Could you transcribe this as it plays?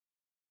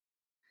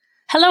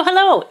Hello,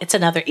 hello! It's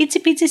another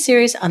Itsy Bitsy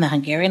series on the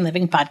Hungarian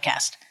Living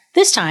Podcast.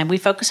 This time we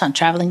focus on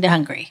traveling to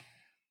Hungary.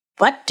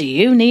 What do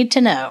you need to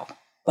know?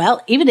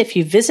 Well, even if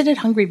you've visited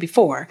Hungary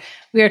before,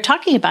 we are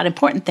talking about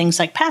important things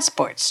like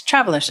passports,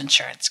 traveler's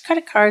insurance,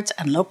 credit cards,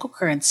 and local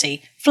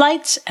currency,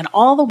 flights, and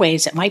all the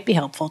ways it might be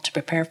helpful to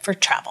prepare for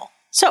travel.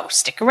 So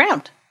stick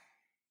around.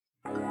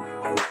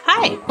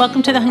 Hi,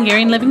 welcome to the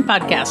Hungarian Living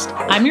Podcast.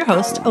 I'm your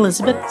host,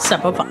 Elizabeth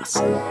Sabo-Voss.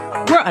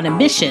 We're on a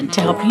mission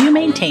to help you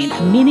maintain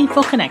a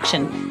meaningful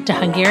connection to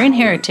Hungarian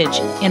heritage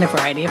in a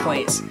variety of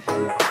ways.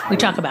 We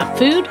talk about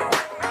food,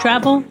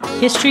 travel,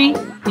 history,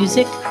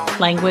 music,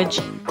 language,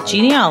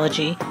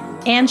 genealogy,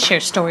 and share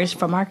stories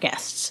from our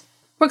guests.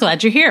 We're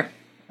glad you're here.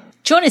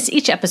 Join us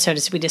each episode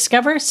as we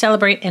discover,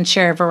 celebrate, and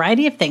share a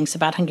variety of things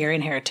about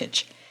Hungarian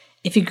heritage.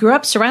 If you grew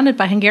up surrounded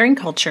by Hungarian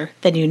culture,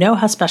 then you know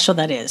how special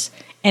that is.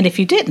 And if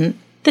you didn't,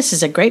 this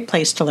is a great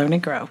place to learn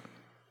and grow.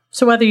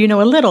 So whether you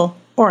know a little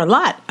or a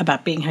lot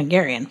about being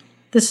Hungarian,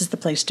 this is the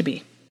place to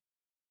be.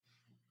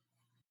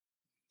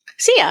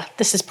 See ya!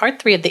 This is part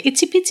 3 of the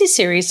Itsy Bitsy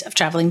series of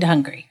traveling to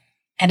Hungary.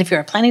 And if you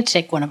are planning to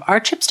take one of our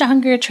trips to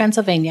Hungary or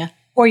Transylvania,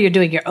 or you're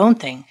doing your own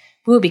thing,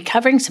 we will be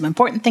covering some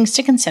important things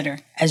to consider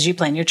as you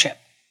plan your trip.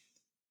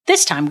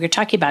 This time, we're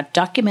talking about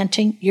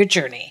documenting your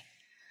journey.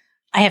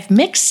 I have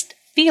mixed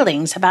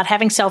feelings about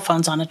having cell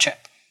phones on a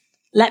trip.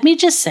 Let me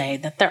just say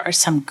that there are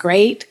some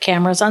great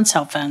cameras on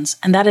cell phones,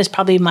 and that is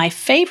probably my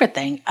favorite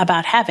thing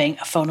about having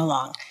a phone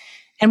along.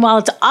 And while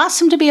it's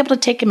awesome to be able to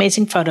take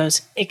amazing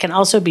photos, it can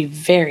also be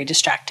very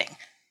distracting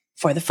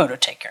for the photo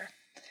taker.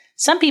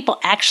 Some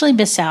people actually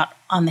miss out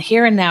on the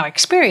here and now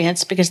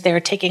experience because they are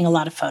taking a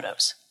lot of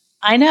photos.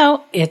 I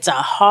know it's a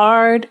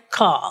hard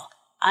call.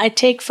 I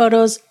take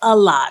photos a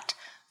lot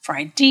for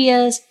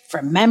ideas,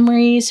 for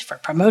memories, for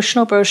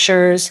promotional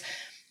brochures,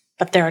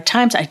 but there are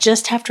times I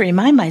just have to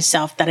remind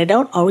myself that I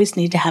don't always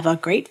need to have a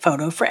great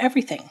photo for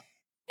everything.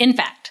 In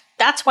fact,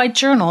 that's why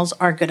journals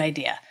are a good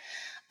idea.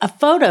 A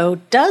photo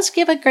does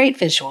give a great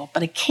visual,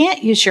 but it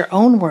can't use your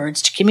own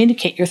words to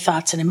communicate your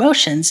thoughts and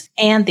emotions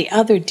and the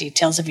other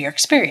details of your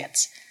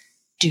experience.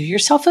 Do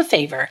yourself a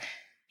favor,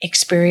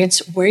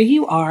 experience where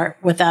you are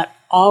without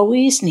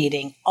always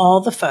needing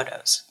all the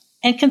photos,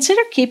 and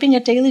consider keeping a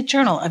daily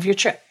journal of your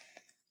trip.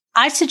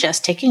 I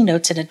suggest taking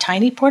notes in a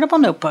tiny portable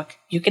notebook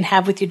you can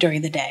have with you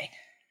during the day.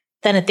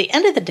 Then at the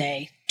end of the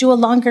day, do a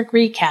longer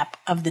recap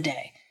of the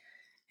day.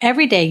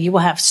 Every day you will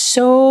have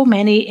so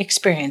many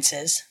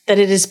experiences that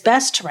it is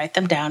best to write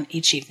them down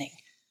each evening.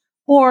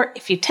 Or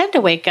if you tend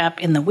to wake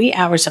up in the wee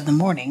hours of the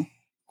morning,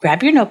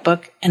 grab your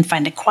notebook and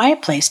find a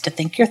quiet place to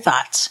think your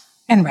thoughts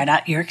and write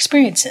out your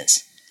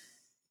experiences.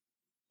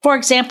 For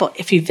example,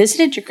 if you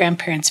visited your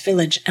grandparents'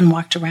 village and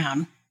walked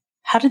around,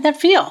 how did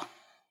that feel?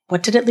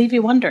 What did it leave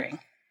you wondering?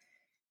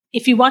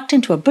 If you walked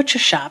into a butcher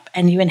shop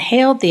and you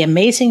inhaled the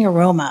amazing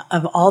aroma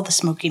of all the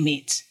smoky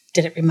meats,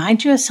 did it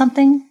remind you of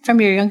something from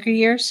your younger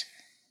years?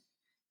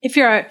 If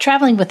you're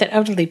traveling with an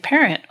elderly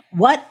parent,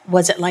 what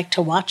was it like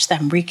to watch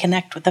them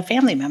reconnect with a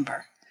family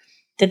member?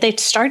 Did they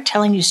start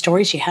telling you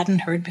stories you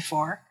hadn't heard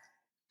before?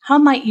 How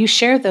might you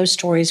share those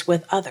stories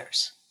with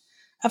others?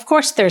 Of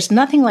course, there's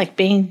nothing like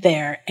being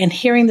there and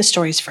hearing the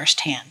stories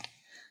firsthand.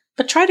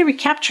 But try to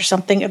recapture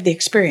something of the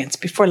experience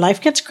before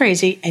life gets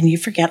crazy and you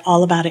forget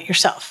all about it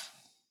yourself.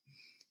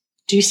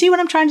 Do you see what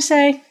I'm trying to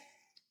say?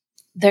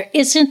 There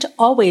isn't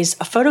always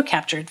a photo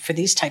captured for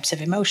these types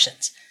of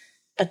emotions,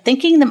 but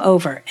thinking them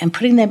over and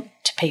putting them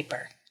to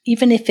paper,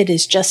 even if it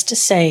is just to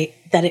say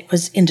that it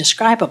was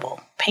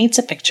indescribable, paints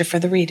a picture for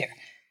the reader,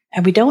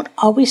 and we don't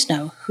always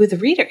know who the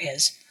reader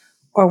is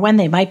or when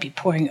they might be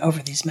poring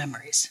over these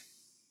memories.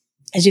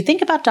 As you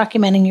think about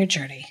documenting your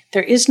journey,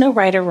 there is no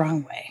right or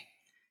wrong way.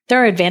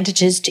 There are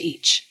advantages to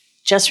each.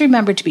 Just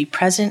remember to be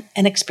present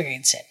and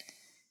experience it.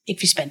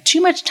 If you spend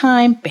too much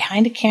time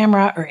behind a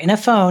camera or in a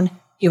phone,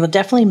 you will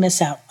definitely miss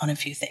out on a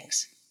few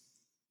things.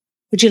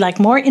 Would you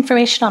like more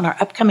information on our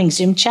upcoming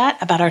Zoom chat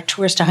about our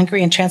tours to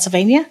Hungary and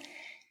Transylvania?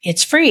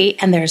 It's free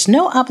and there is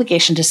no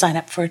obligation to sign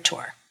up for a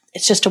tour.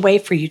 It's just a way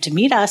for you to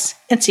meet us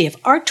and see if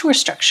our tour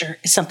structure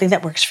is something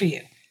that works for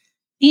you.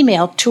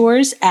 Email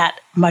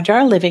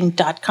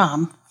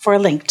tours@magyarliving.com for a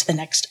link to the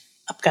next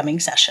upcoming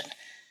session.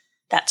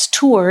 That's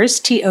tours,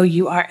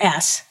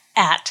 TOURS,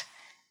 at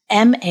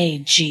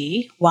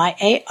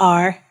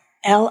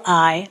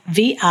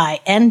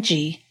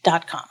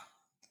magyarliving.com.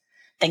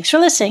 Thanks for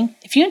listening.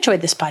 If you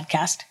enjoyed this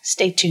podcast,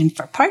 stay tuned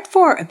for part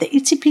 4 of the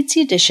Itsy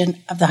Bitsy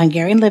edition of the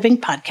Hungarian Living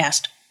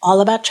Podcast,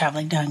 all about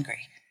traveling to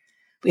Hungary.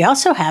 We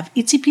also have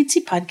Itsy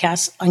Bitsy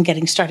podcasts on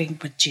getting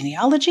started with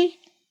genealogy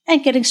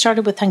and getting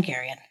started with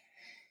Hungarian.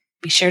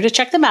 Be sure to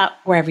check them out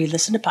wherever you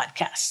listen to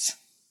podcasts.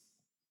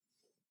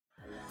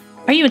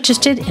 Are you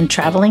interested in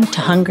traveling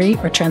to Hungary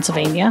or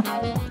Transylvania?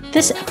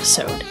 This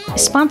episode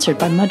is sponsored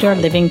by Magyar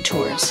Living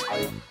Tours.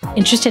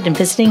 Interested in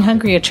visiting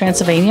Hungary or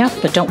Transylvania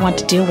but don't want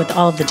to deal with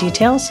all of the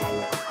details?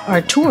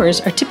 Our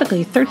tours are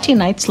typically 13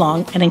 nights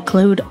long and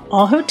include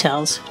all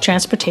hotels,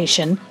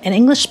 transportation, an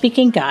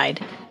English-speaking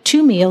guide,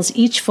 2 meals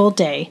each full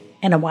day,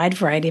 and a wide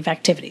variety of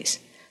activities.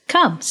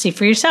 Come, see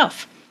for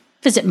yourself.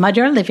 visit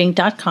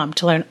magyarliving.com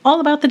to learn all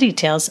about the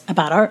details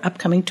about our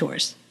upcoming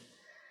tours.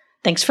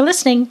 Thanks for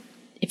listening.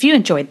 If you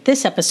enjoyed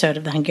this episode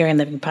of the Hungarian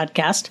Living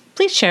Podcast,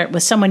 please share it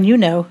with someone you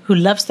know who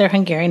loves their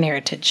Hungarian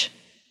heritage.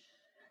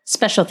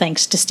 Special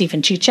thanks to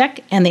Stephen Cicek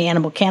and the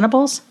Animal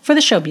Cannibals for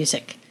the show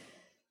music.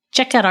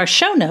 Check out our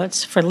show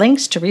notes for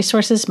links to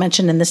resources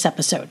mentioned in this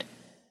episode.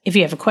 If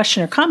you have a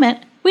question or comment,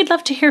 we'd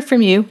love to hear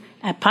from you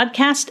at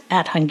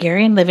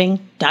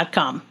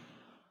podcast@hungarianliving.com.